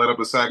 hasn't let up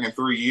a sack in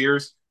 3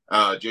 years.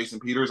 Jason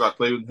Peters, I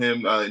played with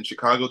him in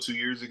Chicago 2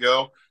 years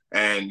ago,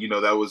 and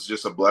that was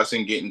just a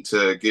blessing getting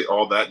to get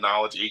all that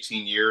knowledge.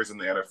 18 years in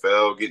the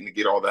NFL, getting to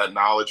get all that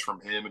knowledge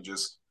from him, and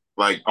just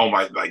like oh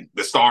my, like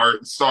the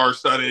star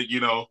studded,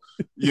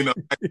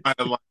 kind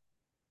of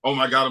oh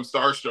my God, I'm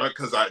starstruck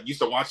because I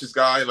used to watch this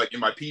guy like in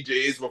my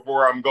PJs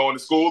before I'm going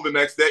to school the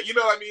next day. You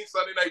know what I mean?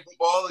 Sunday night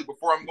football, like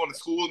before I'm going to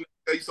school,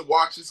 I used to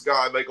watch this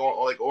guy like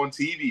on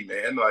TV,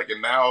 man. Like,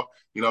 and now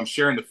I'm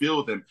sharing the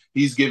field with him.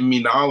 He's giving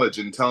me knowledge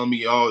and telling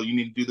me, oh, you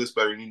need to do this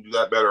better, you need to do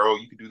that better. Oh,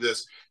 you can do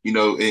this,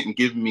 and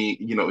giving me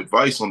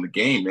advice on the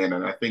game, man.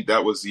 And I think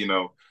that was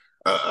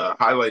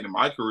highlight in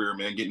my career,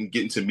 man.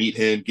 Getting to meet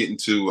him, getting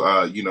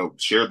to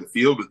share the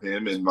field with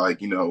him, and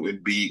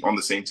and be on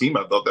the same team.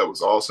 I thought that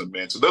was awesome,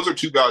 man. So those are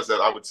two guys that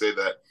I would say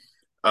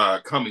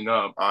that coming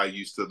up, I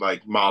used to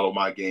like model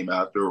my game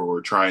after,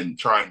 or try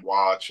and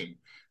watch and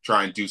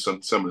try and do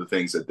some of the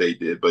things that they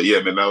did. But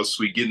yeah, man, that was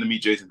sweet. Getting to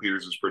meet Jason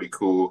Peters was pretty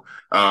cool.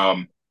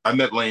 I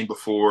met Lane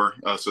before,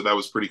 so that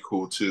was pretty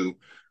cool too.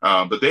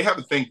 But they have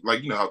a thing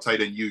like how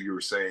tight end you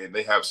were saying,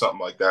 they have something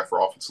like that for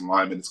offensive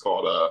linemen. It's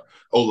called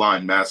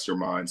O-line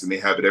Masterminds, and they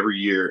have it every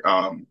year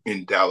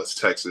in Dallas,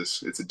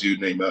 Texas. It's a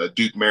dude named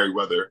Duke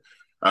Merriweather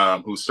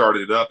who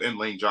started it up, and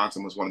Lane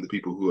Johnson was one of the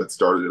people who had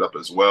started it up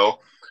as well.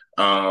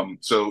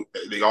 So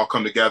they all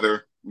come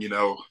together.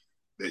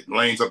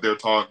 Lane's up there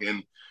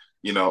talking.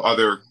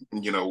 Other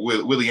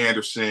Willie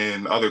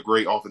Anderson, other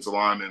great offensive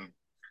linemen.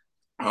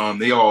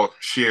 They all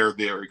share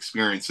their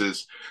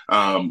experiences,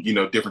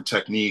 different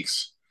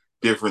techniques,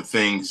 different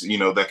things,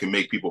 that can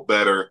make people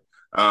better,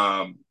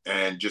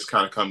 and just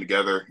kind of come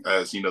together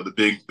as,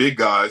 the big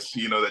guys,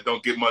 that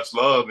don't get much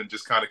love, and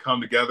just kind of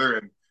come together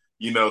and,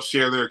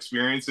 share their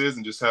experiences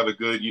and just have a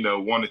good,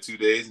 1 to 2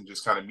 days and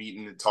just kind of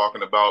meeting and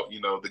talking about,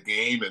 the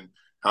game and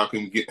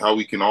how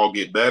we can all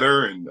get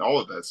better and all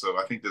of that. So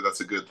I think that that's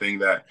a good thing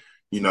that,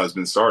 has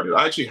been started.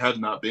 I actually have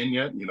not been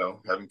yet.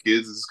 Having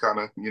kids is kind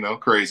of,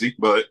 crazy,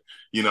 but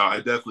I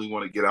definitely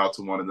want to get out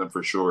to one of them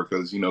for sure.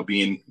 Because,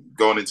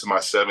 going into my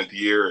 7th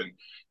year and,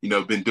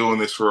 been doing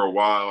this for a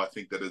while, I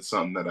think that it's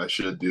something that I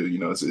should do.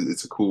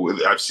 It's a cool,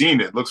 I've seen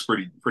it. It looks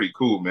pretty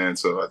cool, man.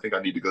 So I think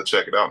I need to go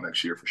check it out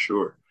next year for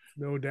sure.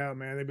 No doubt,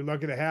 man. They'd be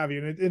lucky to have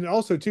you. And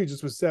also, too,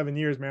 just with 7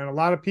 years, man, a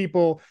lot of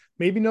people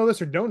maybe know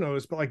this or don't know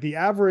this, but like the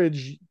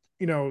average,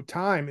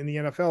 time in the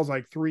NFL is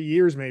like 3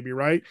 years, maybe,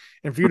 right?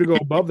 And for you to go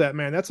above that,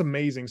 man, that's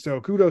amazing. So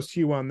kudos to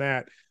you on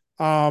that.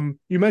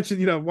 You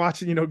mentioned,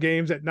 watching,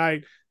 games at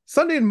night.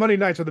 Sunday and Monday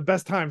nights are the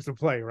best times to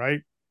play,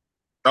 right?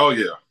 Oh,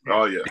 yeah.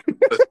 Oh, yeah.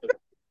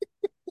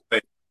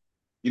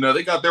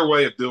 They got their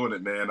way of doing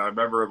it, man. I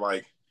remember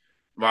like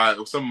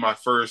some of my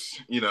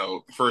first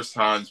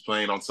times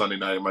playing on Sunday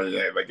night and Monday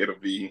night, like it'll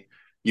be,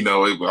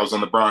 I was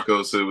on the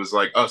Broncos, so it was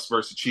like us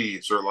versus the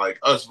Chiefs, or like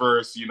us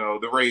versus,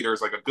 the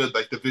Raiders, like a good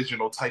like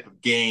divisional type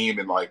of game,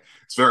 and like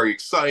it's very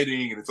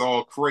exciting and it's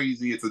all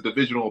crazy. It's a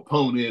divisional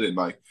opponent, and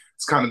like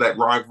it's kind of that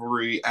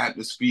rivalry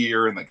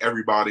atmosphere, and like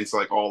everybody's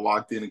like all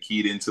locked in and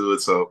keyed into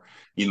it. So,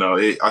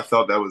 I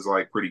thought that was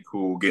like pretty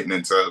cool getting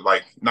into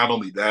like not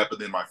only that, but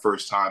then my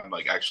first time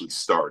like actually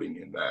starting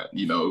in that,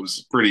 it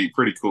was pretty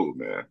cool,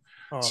 man.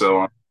 So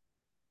Awesome.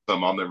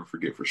 something I'll never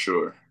forget for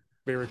sure.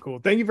 Very cool.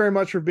 Thank you very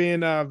much for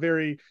being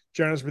very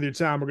generous with your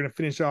time. We're going to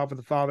finish off with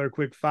the father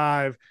quick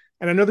five.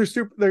 And I know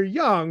they're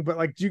young, but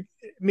like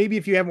maybe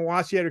if you haven't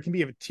watched yet, it can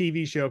be a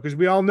TV show, because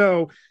we all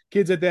know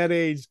kids at that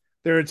age,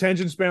 their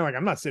attention span, like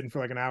I'm not sitting for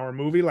like an hour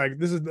movie. Like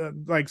this is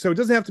like, so it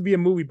doesn't have to be a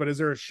movie, but is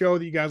there a show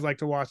that you guys like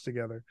to watch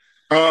together?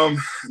 Um,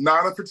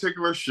 Not a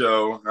particular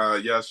show.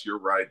 Yes, you're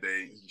right.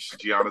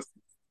 Gianna's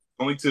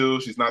only two.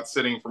 She's not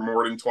sitting for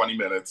more than 20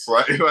 minutes,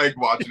 like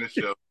watching a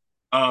show.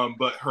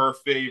 But her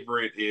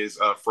favorite is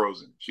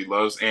Frozen. She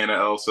loves Anna,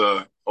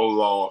 Elsa,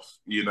 Olaf.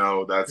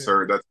 That's Yeah.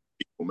 her. That's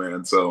people,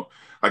 man. So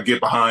I get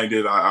behind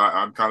it.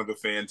 I'm kind of a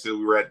fan too.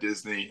 We were at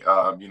Disney,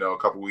 a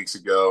couple weeks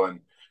ago, and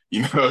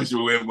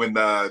when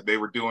they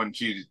were doing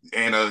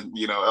Anna,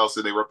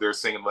 Elsa, they were up there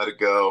singing "Let It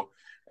Go,"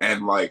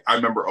 and like I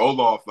remember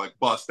Olaf like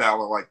bust out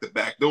of like the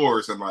back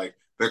doors, and like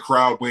the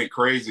crowd went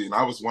crazy, and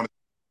I was one.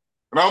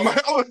 And I was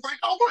like,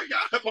 oh my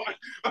god! Like,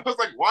 I was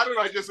like, why did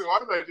I just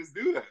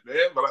do that,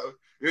 man? But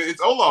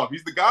it's Olaf.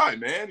 He's the guy,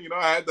 man.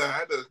 I had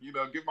to,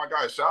 give my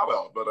guy a shout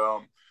out. But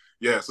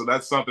yeah. So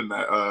that's something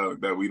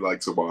that we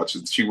like to watch.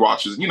 And she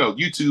watches,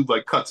 YouTube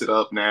like cuts it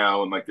up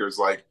now, and like there's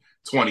like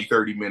 20,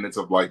 30 minutes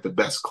of like the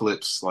best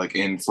clips like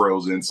in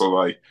Frozen. So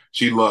like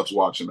she loves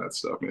watching that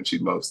stuff, man. She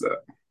loves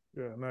that.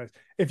 Yeah, nice.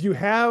 If you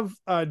have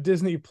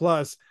Disney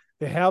Plus,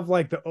 they have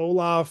like the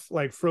Olaf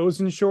like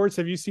Frozen shorts.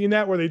 Have you seen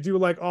that where they do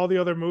like all the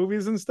other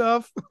movies and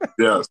stuff?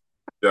 Yes.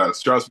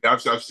 Yes, trust me.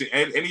 I've seen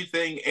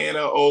anything Anna,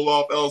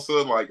 Olaf, Elsa.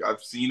 Like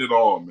I've seen it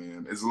all,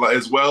 man. As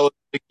well as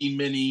Mickey,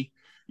 Minnie,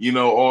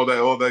 all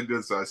that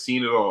good stuff. I've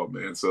seen it all,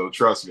 man. So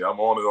trust me, I'm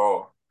on it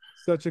all.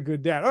 Such a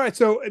good dad. All right,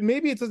 so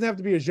maybe it doesn't have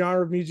to be a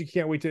genre of music you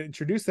can't wait to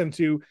introduce them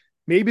to.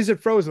 Maybe is it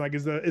Frozen? Like,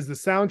 is the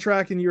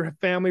soundtrack in your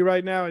family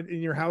right now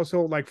in your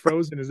household like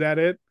Frozen? Is that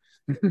it?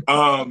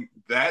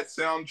 That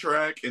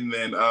soundtrack, and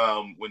then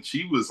when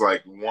she was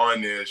like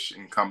one-ish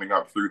and coming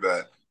up through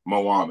that,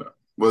 Moana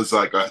was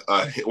like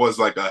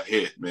a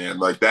hit, man.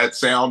 Like that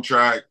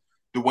soundtrack,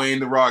 Dwayne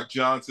the Rock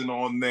Johnson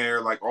on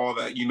there, like all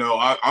that.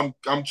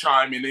 I'm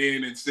chiming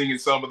in and singing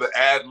some of the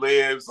ad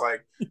libs.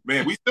 Like,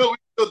 man, we still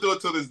do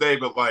it to this day,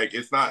 but like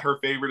it's not her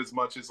favorite as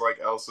much as like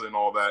Elsa and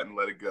all that and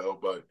Let It Go.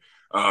 But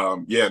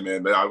yeah,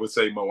 man, I would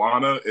say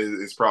Moana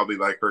is probably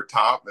like her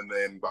top, and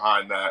then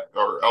behind that,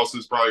 or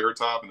Elsa's probably her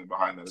top, and then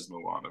behind that is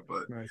Moana.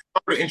 But Nice. if I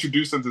were to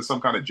introduce them to some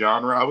kind of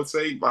genre, I would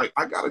say like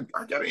I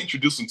gotta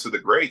introduce them to the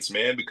greats,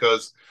 man,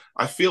 because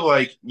I feel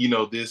like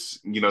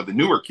the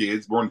newer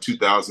kids born in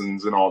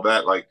 2000s and all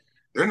that, like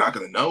they're not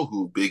gonna know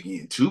who Biggie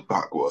and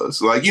Tupac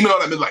was. Like, you know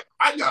what I mean? Like,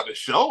 I gotta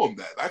show them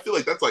that. I feel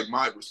like that's like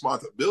my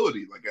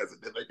responsibility. Like,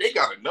 like they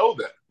gotta know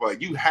that.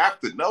 Like, you have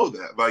to know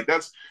that. Like,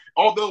 that's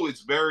although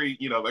it's very,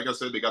 like I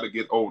said, they got to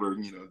get older.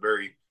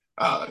 Very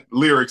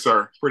lyrics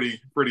are pretty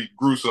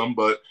gruesome,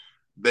 but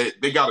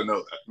they got to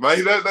know that.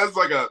 Like that's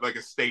like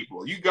a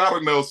staple. You got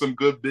to know some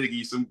good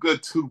Biggie, some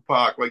good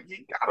Tupac. Like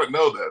you got to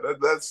know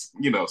that's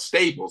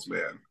staples,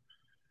 man.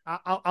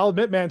 I'll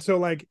admit, man. So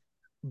like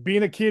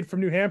being a kid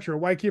from New Hampshire, a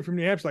white kid from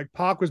New Hampshire, like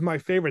Pac was my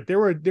favorite. There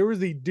was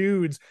the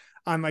dudes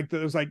on like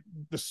it was like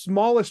the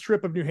smallest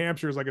strip of New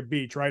Hampshire is like a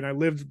beach, right? And I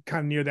lived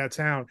kind of near that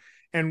town.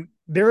 And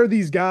there are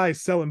these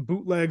guys selling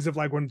bootlegs of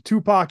like when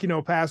Tupac,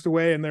 passed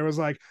away, and there was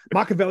like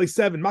Machiavelli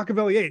 7,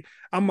 Machiavelli 8.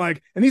 I'm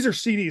like, and these are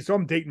CDs, so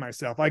I'm dating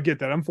myself. I get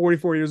that. I'm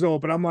 44 years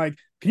old, but I'm like,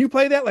 can you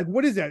play that? Like,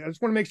 what is that? I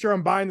just want to make sure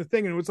I'm buying the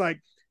thing. And it was like,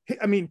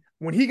 I mean,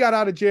 when he got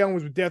out of jail and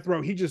was with Death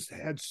Row, he just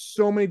had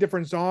so many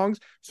different songs.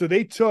 So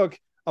they took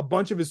a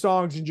bunch of his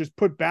songs and just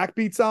put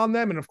backbeats on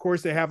them. And of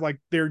course, they have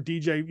like their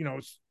DJ,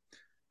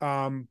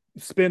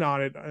 spin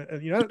on it.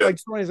 Yeah, Like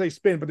so as they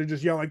spin, but they're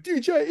just yelling like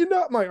DJ, you're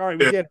not my. All right,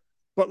 we yeah, get it.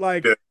 But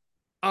like, yeah.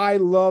 I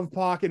love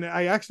Pac, and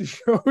I actually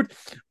showed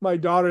my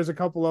daughters a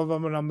couple of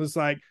them, and I'm just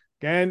like,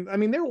 again, I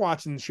mean, they're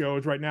watching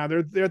shows right now.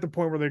 They're at the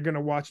point where they're gonna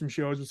watch some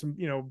shows with some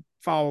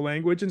foul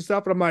language and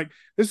stuff. But I'm like,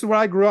 this is what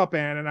I grew up in,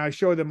 and I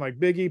showed them like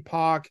Biggie,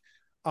 Pac,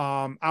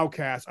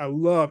 Outkast. I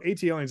love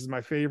AT Aliens is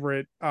my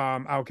favorite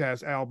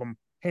Outkast album,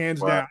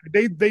 hands Wow.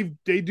 down.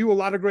 They do a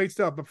lot of great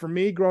stuff, but for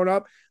me, growing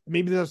up,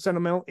 maybe that's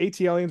sentimental.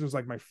 AT Aliens was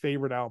like my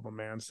favorite album,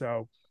 man.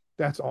 So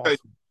that's Hey, awesome.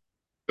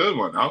 good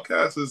one.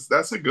 Outcast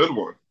that's a good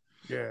one.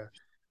 Yeah.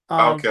 Um,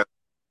 Outcast.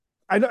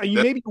 I know you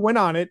That, maybe went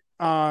on it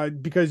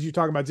because you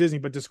talk about Disney,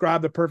 but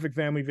describe the perfect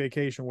family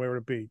vacation. Where would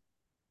it be?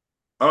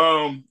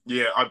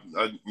 yeah,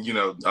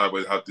 I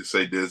would have to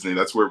say Disney.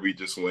 That's where we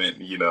just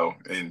went,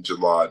 in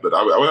July. But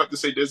I would have to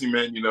say Disney,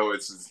 man.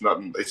 It's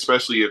nothing,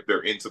 especially if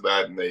they're into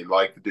that and they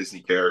like the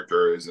Disney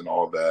characters and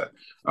all that.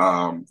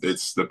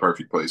 It's the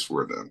perfect place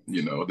for them.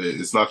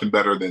 It's nothing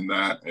better than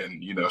that.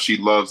 And she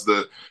loves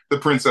the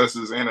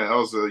princesses, Anna,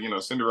 Elsa,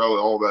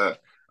 Cinderella, all that.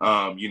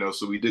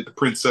 So we did the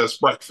princess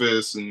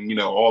breakfast and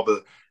all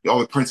the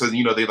princesses,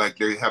 they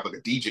have like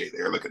a DJ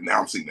there, like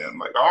announcing them,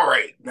 like, all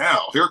right,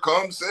 now here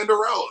comes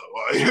Cinderella.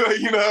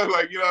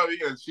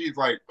 And she's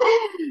like,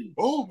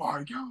 oh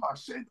my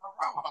gosh,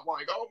 Cinderella. I'm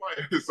like, oh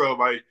my. So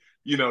like,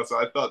 so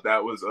I thought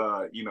that was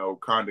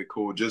kind of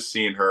cool, just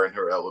seeing her in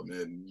her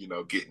element,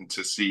 getting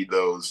to see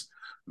those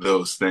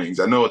things.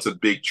 I know it's a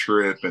big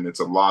trip and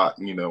it's a lot,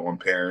 on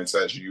parents,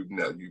 as you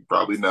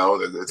probably know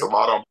that it's a Yep.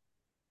 lot on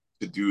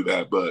to do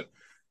that, but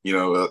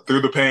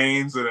through the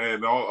pains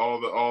and all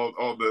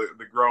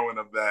the growing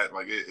of that,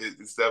 like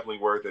it's definitely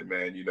worth it,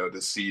 man.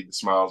 To see the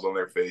smiles on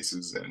their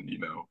faces and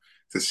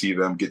to see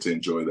them get to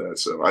enjoy that.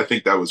 So I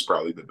think that was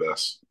probably the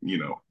best,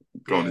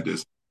 going to Yeah.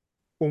 Disney.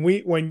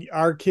 when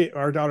our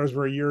daughters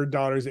were your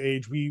daughter's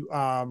age, we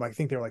I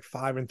think they were like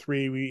 5 and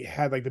 3. We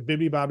had like the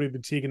Bibbidi Bobbidi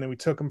Boutique, and then we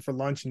took them for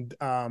lunch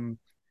and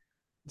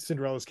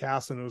Cinderella's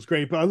Castle, and it was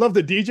great. But I love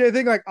the DJ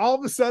thing. Like all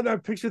of a sudden, I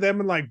picture them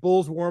in like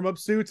Bulls warm-up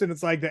suits, and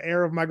it's like the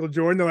era of Michael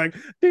Jordan. They're like,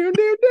 dude.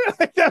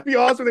 Like, that'd be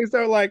awesome. They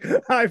start like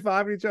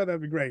high-fiving each other.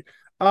 That'd be great.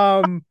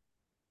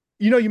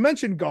 You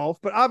mentioned golf,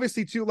 but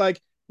obviously too,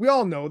 like we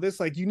all know this,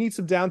 like you need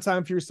some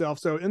downtime for yourself.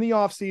 So in the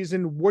off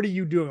season, what are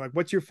you doing? Like,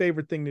 what's your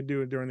favorite thing to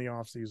do during the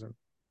off season?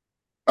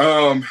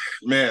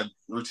 Man,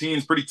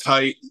 routine's pretty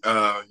tight. You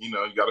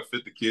got to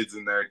fit the kids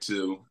in there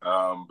too.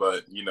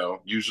 But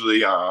usually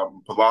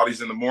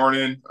Pilates in the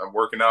morning. I'm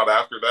working out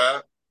after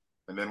that,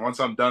 and then once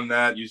I'm done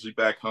that, usually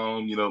back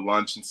home,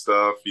 lunch and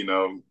stuff.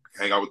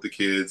 Hang out with the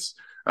kids.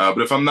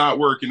 But if I'm not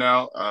working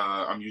out,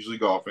 I'm usually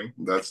golfing.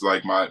 That's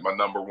like my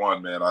number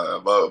one, man. I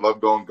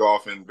love going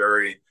golfing.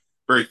 Very,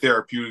 very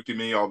therapeutic to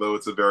me, although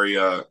it's a very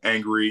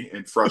angry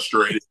and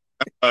frustrating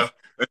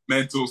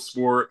mental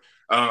sport.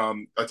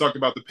 I talked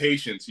about the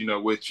patience,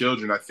 with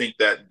children. I think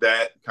that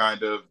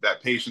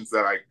patience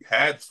that I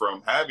had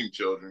from having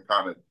children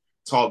kind of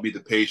taught me the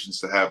patience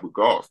to have with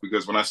golf.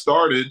 Because when I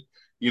started,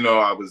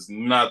 I was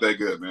not that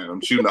good, man.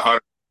 I'm shooting 100.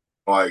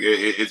 Like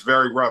it's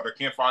very rough. I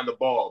can't find the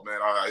ball, man.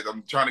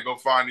 I'm trying to go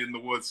find it in the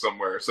woods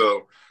somewhere.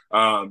 So,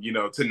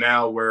 to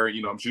now where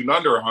I'm shooting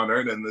under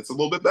 100, and it's a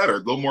little bit better, a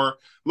little more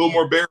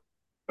bearable.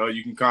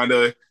 You can kind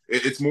of,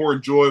 it's more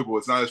enjoyable.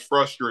 It's not as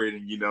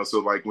frustrating, So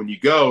like when you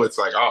go, it's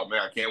like, oh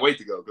man, I can't wait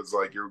to go because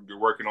like you're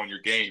working on your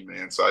game,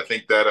 man. So I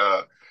think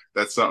that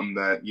that's something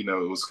that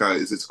it was kind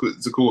of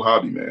it's a cool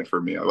hobby, man. For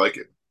me, I like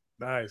it.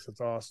 Nice, that's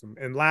awesome.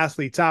 And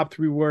lastly, top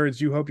 3 words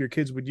you hope your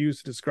kids would use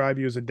to describe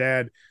you as a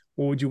dad.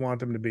 What would you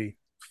want them to be?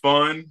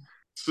 Fun,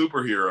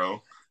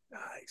 superhero,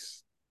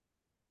 Nice,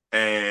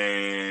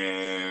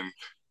 and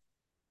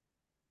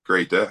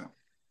great dad.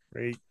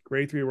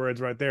 Great 3 words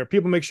right there.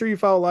 People, make sure you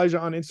follow Elijah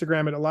on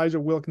Instagram at Elijah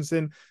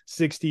Wilkinson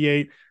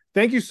 68.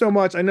 Thank you so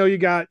much. I know you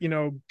got,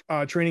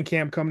 training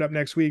camp coming up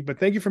next week, but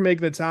thank you for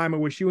making the time. I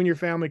wish you and your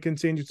family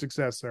continued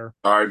success, sir.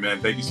 All right,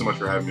 man. Thank you so much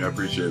for having me. I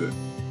appreciate it.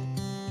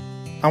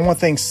 I want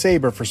to thank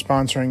Sabre for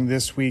sponsoring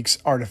this week's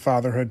Art of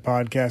Fatherhood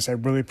podcast. I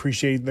really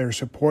appreciate their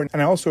support,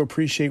 and I also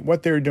appreciate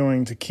what they're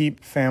doing to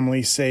keep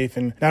families safe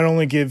and not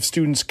only give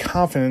students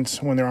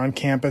confidence when they're on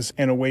campus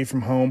and away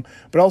from home,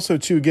 but also,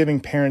 too, giving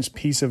parents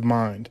peace of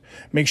mind.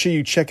 Make sure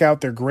you check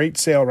out their great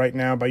sale right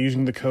now by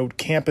using the code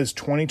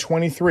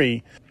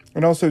CAMPUS2023.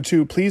 And also,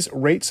 too, please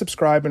rate,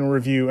 subscribe, and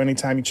review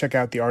anytime you check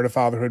out the Art of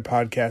Fatherhood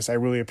podcast. I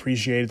really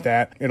appreciate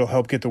that. It'll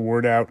help get the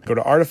word out. Go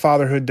to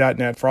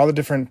artoffatherhood.net for all the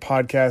different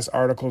podcasts,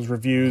 articles,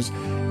 reviews,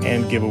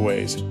 and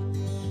giveaways.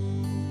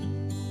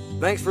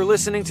 Thanks for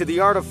listening to the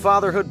Art of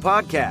Fatherhood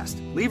podcast.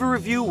 Leave a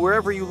review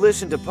wherever you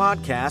listen to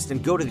podcasts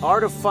and go to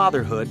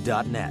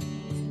artoffatherhood.net.